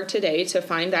clubresourcecenter.org today to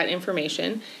find that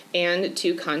information and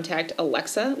to contact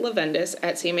Alexa Lavendis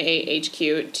at CMA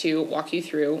HQ to walk you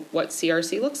through what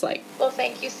CRC looks like. Well,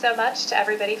 thank you so much to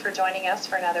everybody for joining us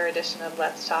for another edition of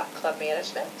Let's Talk Club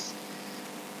Management.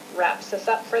 Wraps us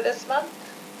up for this month.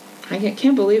 I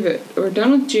can't believe it. We're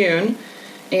done with June.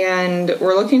 And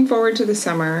we're looking forward to the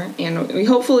summer, and we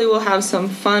hopefully will have some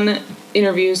fun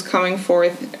interviews coming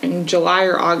forth in July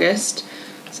or August,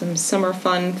 some summer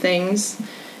fun things.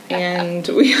 And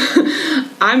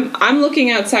I'm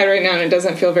looking outside right now, and it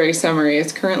doesn't feel very summery.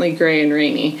 It's currently gray and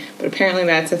rainy, but apparently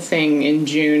that's a thing in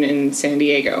June in San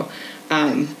Diego.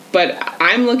 But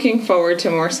I'm looking forward to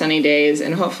more sunny days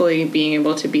and hopefully being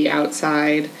able to be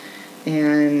outside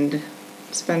and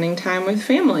spending time with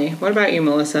family. What about you,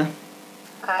 Melissa?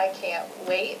 I can't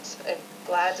wait. I'm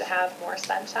glad to have more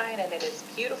sunshine, and it is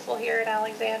beautiful here in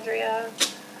Alexandria.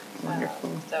 Wonderful.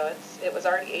 So it was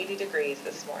already 80 degrees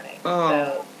this morning.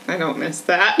 Oh, I don't miss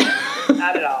that.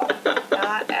 Not at all.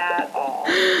 Not at all.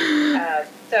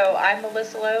 So I'm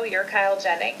Melissa Lowe. You're Kyle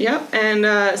Jennings. Yep,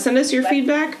 and send us your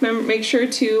feedback. Make sure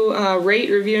to rate,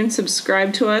 review, and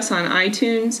subscribe to us on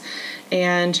iTunes,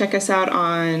 and check us out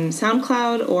on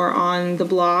SoundCloud or on the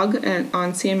blog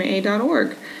on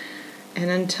cmaa.org. And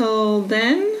until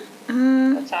then,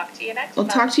 We'll talk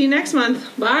to you next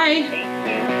month. Bye.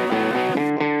 Thank you.